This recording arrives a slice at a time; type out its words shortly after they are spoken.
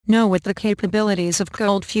know with the capabilities of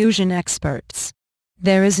ColdFusion experts.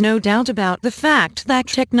 There is no doubt about the fact that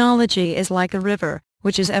technology is like a river,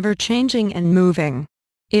 which is ever-changing and moving.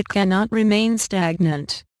 It cannot remain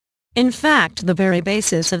stagnant. In fact, the very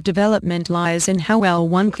basis of development lies in how well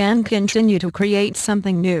one can continue to create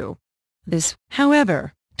something new. This,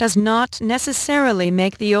 however, does not necessarily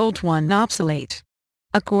make the old one obsolete.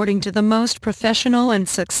 According to the most professional and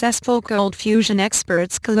successful ColdFusion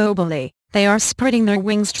experts globally, they are spreading their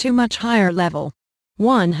wings to much higher level.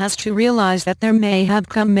 One has to realize that there may have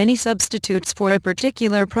come many substitutes for a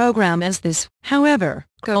particular program as this. However,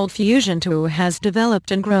 ColdFusion 2 has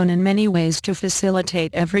developed and grown in many ways to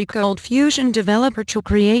facilitate every ColdFusion developer to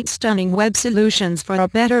create stunning web solutions for a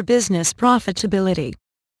better business profitability.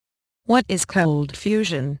 What is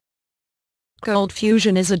ColdFusion?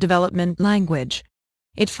 ColdFusion is a development language.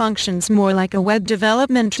 It functions more like a web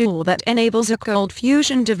development tool that enables a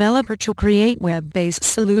ColdFusion developer to create web-based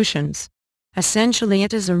solutions. Essentially,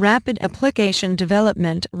 it is a rapid application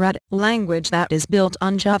development (RAD) language that is built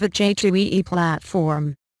on Java J2EE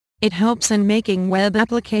platform. It helps in making web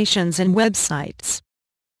applications and websites.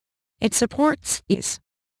 It supports EASE,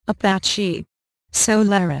 Apache,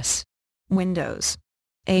 Solaris, Windows,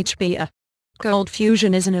 HP.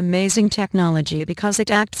 ColdFusion is an amazing technology because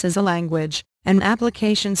it acts as a language, an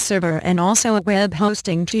application server and also a web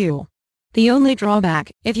hosting tool. The only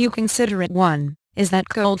drawback, if you consider it one, is that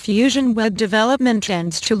ColdFusion web development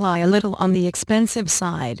tends to lie a little on the expensive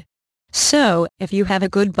side. So, if you have a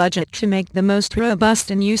good budget to make the most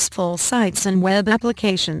robust and useful sites and web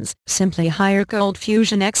applications, simply hire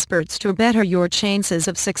ColdFusion experts to better your chances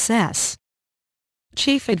of success.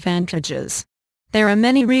 Chief advantages. There are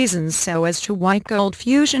many reasons so as to why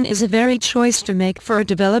ColdFusion is a very choice to make for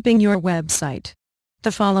developing your website.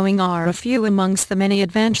 The following are a few amongst the many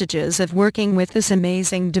advantages of working with this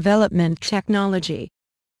amazing development technology.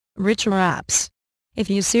 Richer apps. If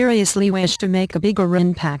you seriously wish to make a bigger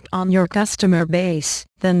impact on your customer base,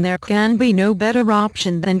 then there can be no better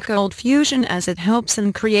option than ColdFusion as it helps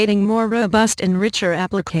in creating more robust and richer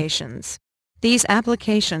applications. These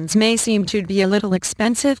applications may seem to be a little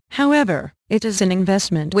expensive, however, it is an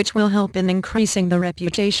investment which will help in increasing the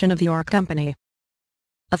reputation of your company.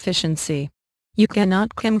 Efficiency. You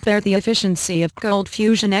cannot compare the efficiency of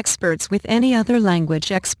ColdFusion experts with any other language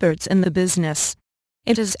experts in the business.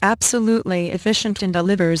 It is absolutely efficient and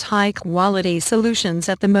delivers high-quality solutions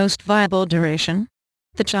at the most viable duration.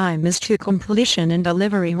 The time is to completion and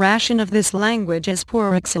delivery ration of this language is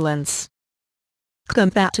par excellence.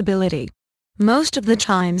 Compatibility. Most of the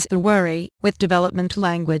times the worry with development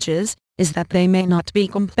languages is that they may not be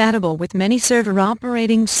compatible with many server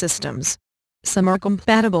operating systems. Some are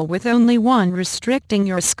compatible with only one, restricting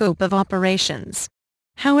your scope of operations.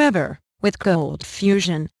 However, with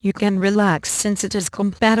ColdFusion, you can relax since it is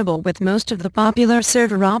compatible with most of the popular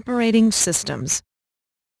server operating systems.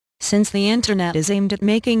 Since the internet is aimed at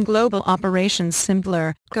making global operations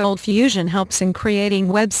simpler, ColdFusion helps in creating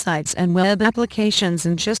websites and web applications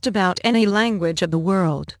in just about any language of the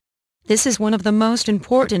world. This is one of the most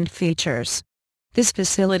important features. This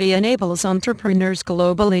facility enables entrepreneurs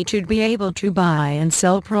globally to be able to buy and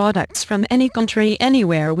sell products from any country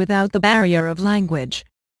anywhere without the barrier of language.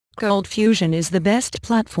 ColdFusion is the best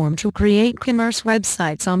platform to create commerce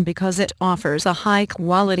websites on because it offers a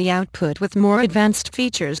high-quality output with more advanced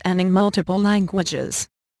features and in multiple languages.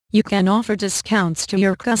 You can offer discounts to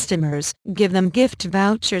your customers, give them gift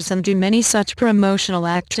vouchers and do many such promotional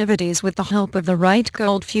activities with the help of the right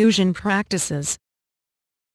ColdFusion practices.